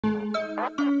Hey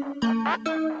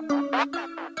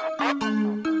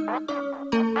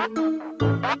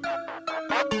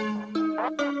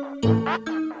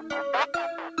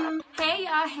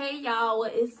y'all,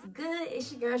 what is good?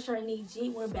 It's your girl Sharnee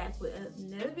G. We're back with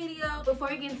another video. Before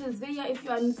we get into this video, if you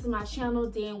are new to my channel,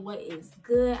 then what is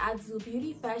good? I do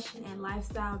beauty, fashion, and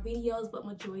lifestyle videos, but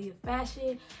majority of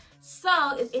fashion.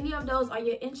 So if any of those are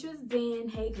your interests, then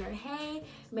hey girl, hey,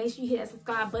 make sure you hit that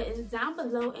subscribe button down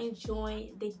below and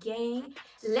join the gang.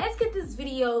 Let's get this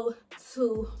video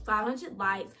to 500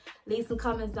 likes. Leave some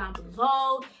comments down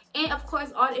below, and of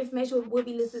course all the information will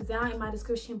be listed down in my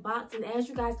description box. And as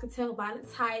you guys can tell by the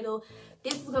title,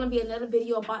 this is going to be another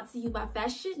video brought to you by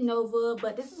Fashion Nova,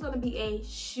 but this is going to be a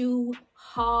shoe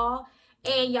haul.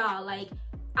 And y'all, like,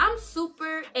 I'm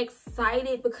super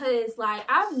excited because like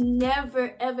I've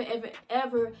never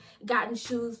ever gotten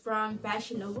shoes from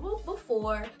Fashion Nova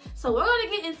before. So we're gonna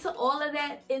get into all of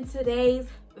that in today's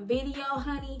video,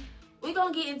 honey. We're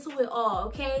gonna get into it all,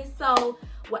 okay? So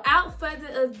without further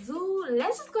ado,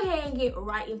 let's just go ahead and get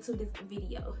right into this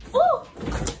video. Ooh,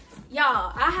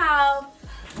 y'all, I have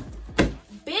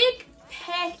big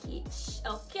package,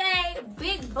 okay?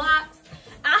 Big box.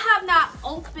 I have not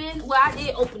opened, well, I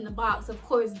did open the box, of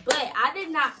course, but I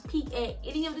did not peek at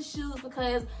any of the shoes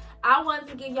because I wanted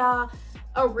to give y'all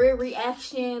a real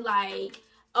reaction, like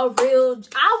I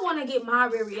want to get my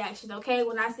real reaction, okay,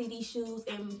 when I see these shoes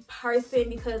in person,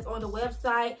 because on the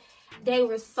website, they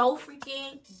were so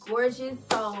freaking gorgeous.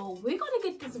 So we're going to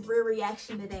get this real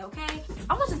reaction today, okay?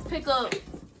 I'm going to just pick up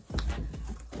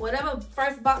whatever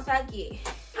first box I get.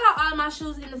 I got all my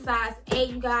shoes in the size 8,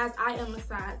 you guys. I am a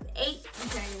size 8.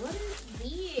 Okay, what is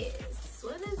this?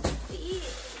 What is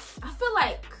this? I feel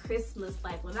like Christmas.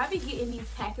 Like when I be getting these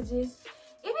packages,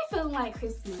 it be feeling like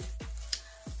Christmas.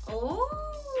 Oh,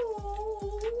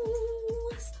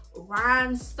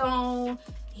 rhinestone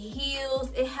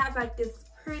heels. It has like this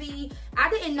pretty,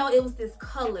 I didn't know it was this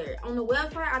color. On the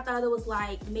website, I thought it was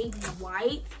like maybe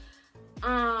white.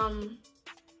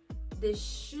 The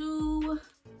shoe,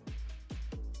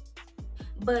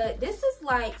 but this is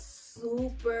like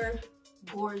super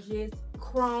gorgeous,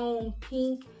 chrome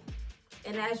pink,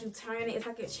 and as you turn it, it's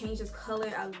like it changes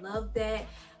color. I love that.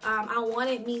 I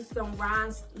wanted me some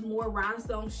more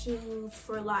rhinestone shoes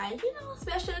for, like, you know,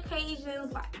 special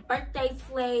occasions like birthday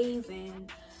sleighs,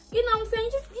 and you know what I'm saying,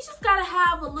 you just gotta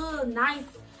have a little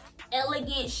nice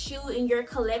elegant shoe in your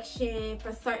collection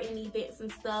for certain events and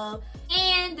stuff.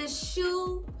 And the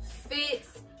shoe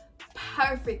fits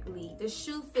perfectly. The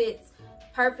shoe fits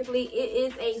perfectly.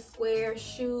 It is a square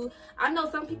shoe. I know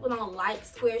some people don't like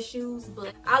square shoes,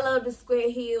 but I love the square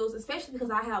heels, especially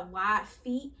because I have wide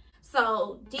feet.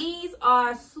 So these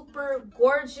are super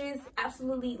gorgeous.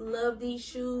 Absolutely love these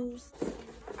shoes.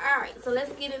 All right, so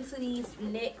let's get into these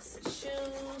next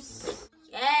shoes.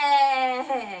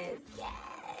 Yes,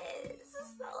 this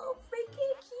is so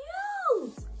freaking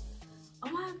cute. Oh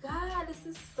my god, this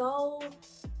is so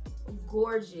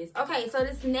gorgeous. Okay, so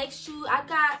this next shoe, I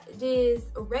got this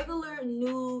regular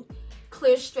nude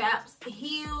clear straps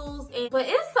heels, but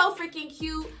it's so freaking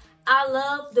cute. I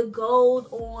love the gold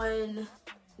on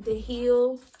the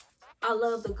heel. I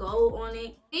love the gold on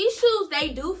it. These shoes, they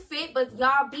do fit, but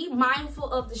y'all be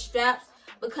mindful of the straps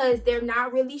because they're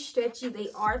not really stretchy. They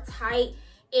are tight.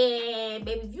 And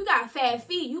baby, if you got fat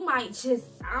feet, you might just,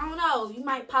 I don't know, you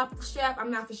might pop the strap.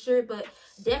 I'm not for sure, but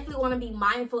definitely want to be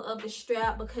mindful of the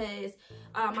strap because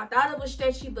I thought it was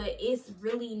stretchy, but it's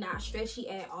really not stretchy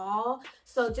at all.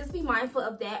 So just be mindful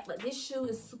of that. But this shoe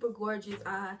is super gorgeous.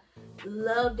 I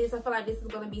love this. I feel like this is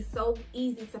going to be so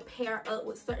easy to pair up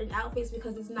with certain outfits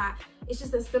because it's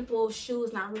just a simple shoe.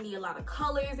 It's not really a lot of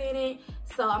colors in it.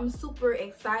 So I'm super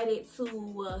excited to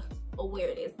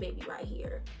wear this baby right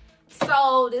here.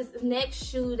 So this next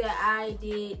shoe that I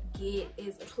did get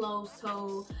is a closed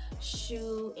toe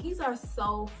shoe. These are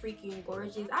so freaking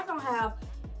gorgeous. I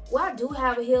do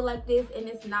have a heel like this, and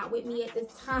it's not with me at this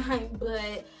time,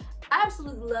 but I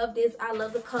absolutely love this. I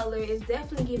love the color. It's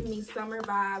definitely giving me summer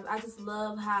vibes. I just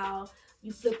love how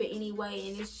you flip it anyway,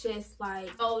 and it's just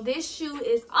like, oh, this shoe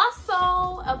is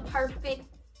also a perfect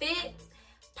fit.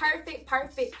 Perfect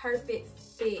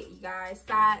fit, you guys.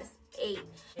 Size 8.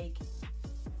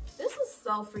 This is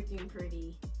so freaking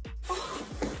pretty.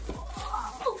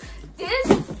 This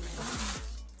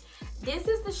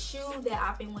is the shoe that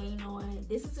I've been waiting on.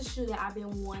 This is the shoe that I've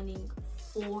been wanting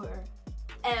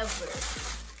forever.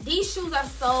 These shoes are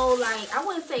so, like, I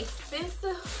wouldn't say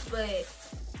expensive, but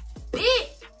big.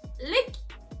 Look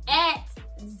at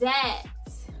that.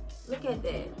 Look at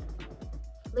that.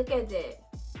 Look at that.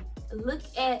 Look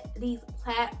at these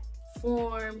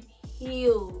platform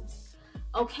heels.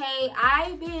 Okay,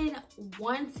 I've been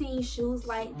wanting shoes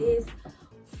like this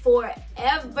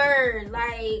forever.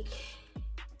 Like,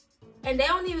 and they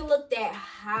don't even look that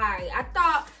high. I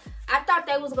thought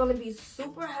they was gonna be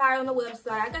super high on the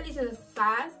website. I got these in a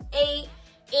size 8,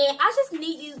 and I just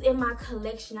need these in my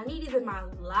collection. I need these in my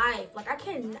life. Like, I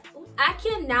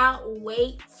cannot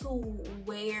wait to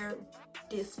wear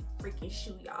this freaking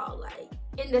shoe, y'all. Like,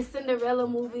 in the Cinderella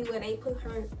movie where they put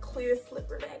her clear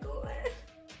slipper back on.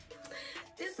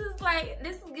 This is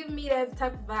giving me that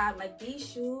type of vibe. Like, these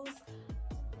shoes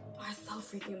are so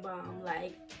freaking bomb.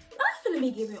 Like, I'm gonna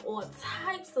be giving all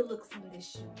types of looks in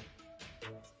this shoe.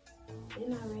 They're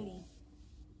not ready.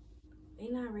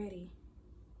 They're not ready.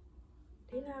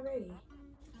 They're not ready.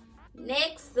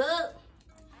 Next up,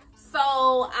 so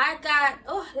I got,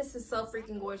 oh, this is so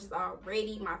freaking gorgeous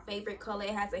already. My favorite color. It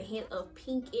has a hint of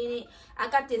pink in it. I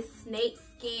got this snake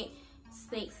skin.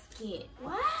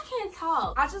 Why I can't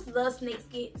talk? I just love snake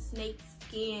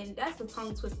skin. That's a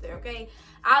tongue twister, okay?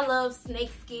 I love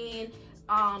snake skin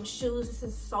shoes. This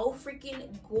is so freaking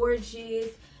gorgeous.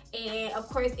 And of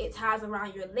course it ties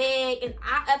around your leg, and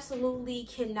I absolutely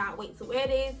cannot wait to wear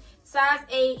this. Size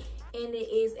 8, and it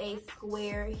is a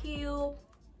square heel,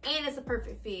 and it's a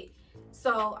perfect fit.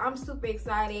 So I'm super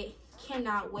excited,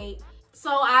 cannot wait. So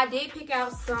I did pick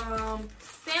out some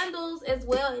sandals as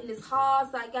well in this haul.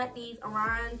 So I got these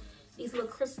around, these little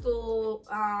crystal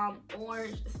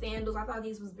orange sandals. I thought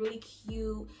these was really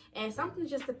cute, and something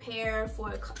just to pair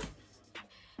for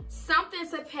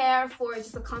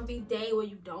just a comfy day where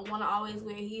you don't want to always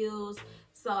wear heels.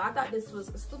 So I thought this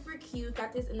was super cute.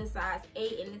 Got this in the size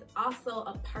 8, and it's also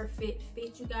a perfect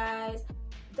fit, you guys.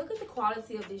 Look at the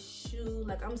quality of this shoe.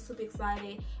 Like, I'm super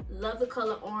excited. Love the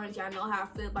color orange. Y'all know how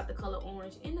I feel about the color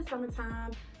orange in the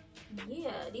summertime.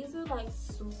 Yeah, these are like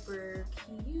super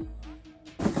cute.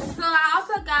 So I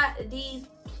also got these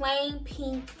plain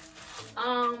pink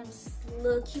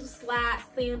little cute slide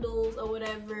sandals or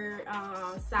whatever,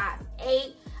 size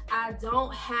 8. I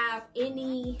don't have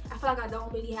any, I feel like I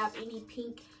don't really have any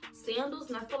pink sandals,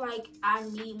 and I feel like I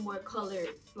need more colored,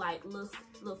 like little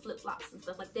flip-flops and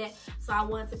stuff like that. So I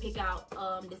wanted to pick out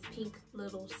this pink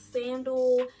little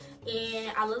sandal,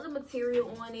 and I love the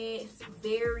material on it. It's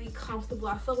very comfortable.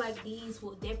 I feel like these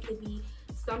will definitely be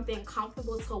something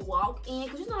comfortable to walk in,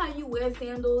 because you know how you wear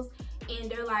sandals and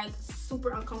they're like super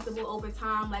uncomfortable over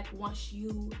time, like once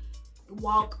you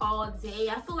walk all day.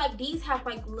 I feel like these have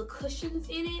like little cushions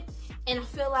in it, and I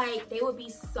feel like they would be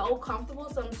so comfortable.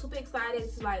 So I'm super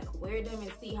excited to like wear them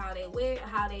and see how they wear,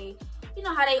 how they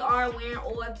are wearing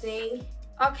all day.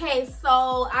 Okay,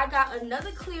 so I got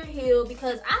another clear heel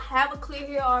because I have a clear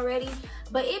heel already,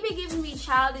 but it be giving me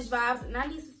childish vibes, and I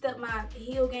need to step my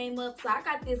heel game up. So I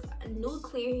got this new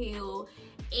clear heel,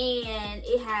 and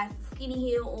it has skinny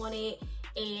heel on it,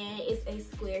 and it's a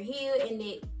square heel, and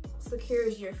it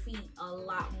secures your feet a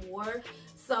lot more.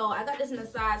 So I got this in a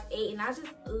size 8, and I just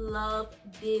love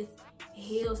this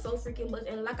heel so freaking much.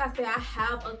 And like I said, I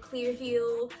have a clear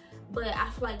heel, but I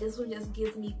feel like this one just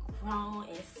gives me grown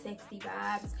and sexy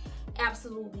vibes.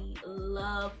 Absolutely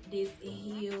love this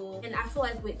heel, and I feel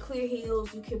like with clear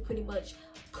heels you can pretty much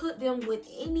put them with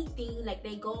anything. Like,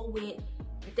 they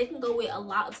can go with a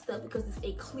lot of stuff because it's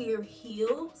a clear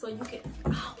heel. So you can,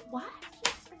 oh, why?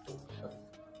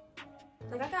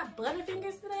 Like, I got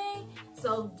butterfingers today,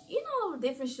 so you know,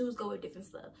 different shoes go with different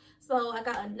stuff. So I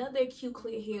got another cute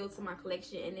clear heel to my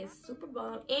collection, and it's super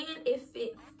bomb, and it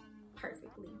fits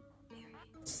perfectly.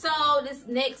 So this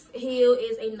next heel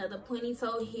is another pointy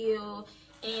toe heel,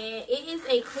 and it is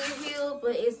a clear heel,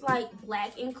 but it's like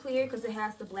black and clear because it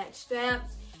has the black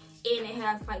straps, and it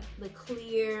has like the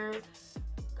clear,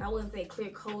 I wouldn't say clear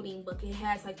coating, but it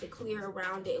has like the clear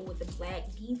around it with the black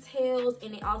details.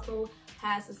 And it also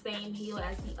has the same heel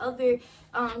as the other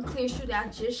clear shoe that I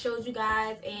just showed you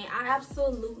guys, and I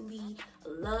absolutely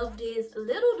love this.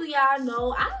 Little do y'all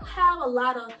know, I don't have a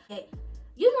lot of,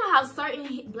 you know how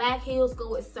certain black heels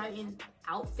go with certain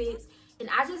outfits, and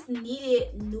I just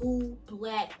needed new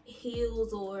black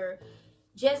heels, or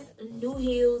just new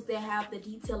heels that have the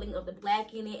detailing of the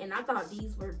black in it. And I thought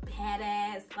these were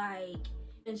badass, like,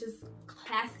 and just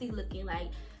classy looking. Like,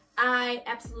 I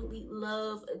absolutely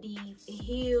love these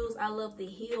heels. I love the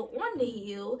heel on the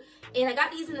heel, and I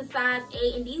got these in a size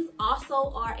 8, and these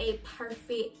also are a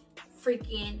perfect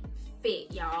freaking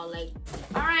fit, y'all. Like,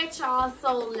 all right, y'all,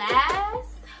 so last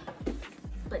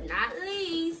but not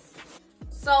least,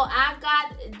 so I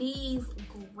got these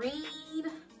green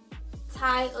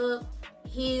tie up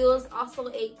heels, also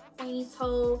a pointy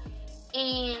toe,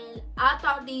 and I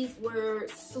thought these were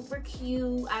super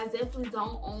cute. I definitely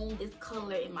don't own this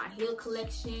color in my heel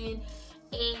collection,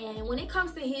 And when it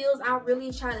comes to heels, I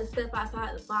really try to step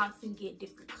outside the box and get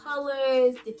different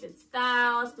colors, different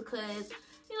styles, because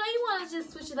you know, you want to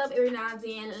just switch it up every now and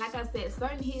then. And like I said,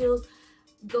 certain heels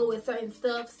go with certain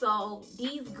stuff. So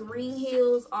these green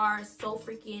heels are so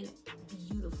freaking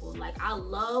beautiful. Like, I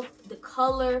love the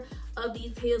color of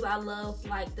these heels. I love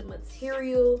like the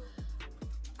material.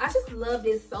 I just love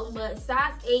this so much.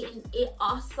 Size 8, and it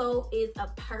also is a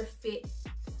perfect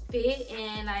fit.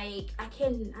 And like, I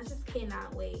just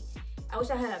cannot wait. I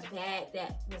wish I had a bag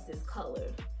that was this color,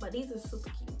 but these are super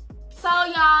cute. So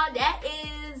y'all, that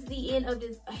is the end of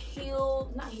this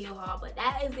not heel haul, but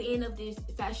that is the end of this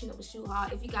Fashion Nova shoe haul.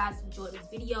 If you guys enjoyed this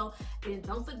video, then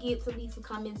don't forget to leave some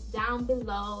comments down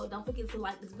below. Don't forget to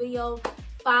like this video.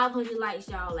 500 likes,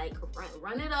 y'all. Like,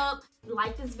 run it up.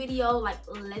 Like this video. Like,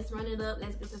 let's run it up.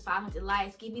 Let's get to 500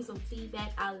 likes. Give me some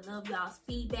feedback. I love y'all's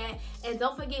feedback. And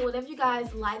don't forget, whatever you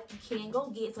guys like, you can go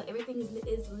get. So everything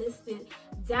is listed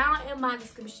down in my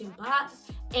description box.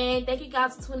 And thank you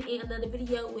guys for tuning in another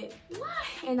video with me.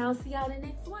 And I'll see y'all in the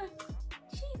next one.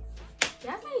 Cheese. Did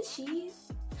I say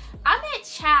cheese? I meant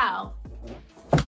chow.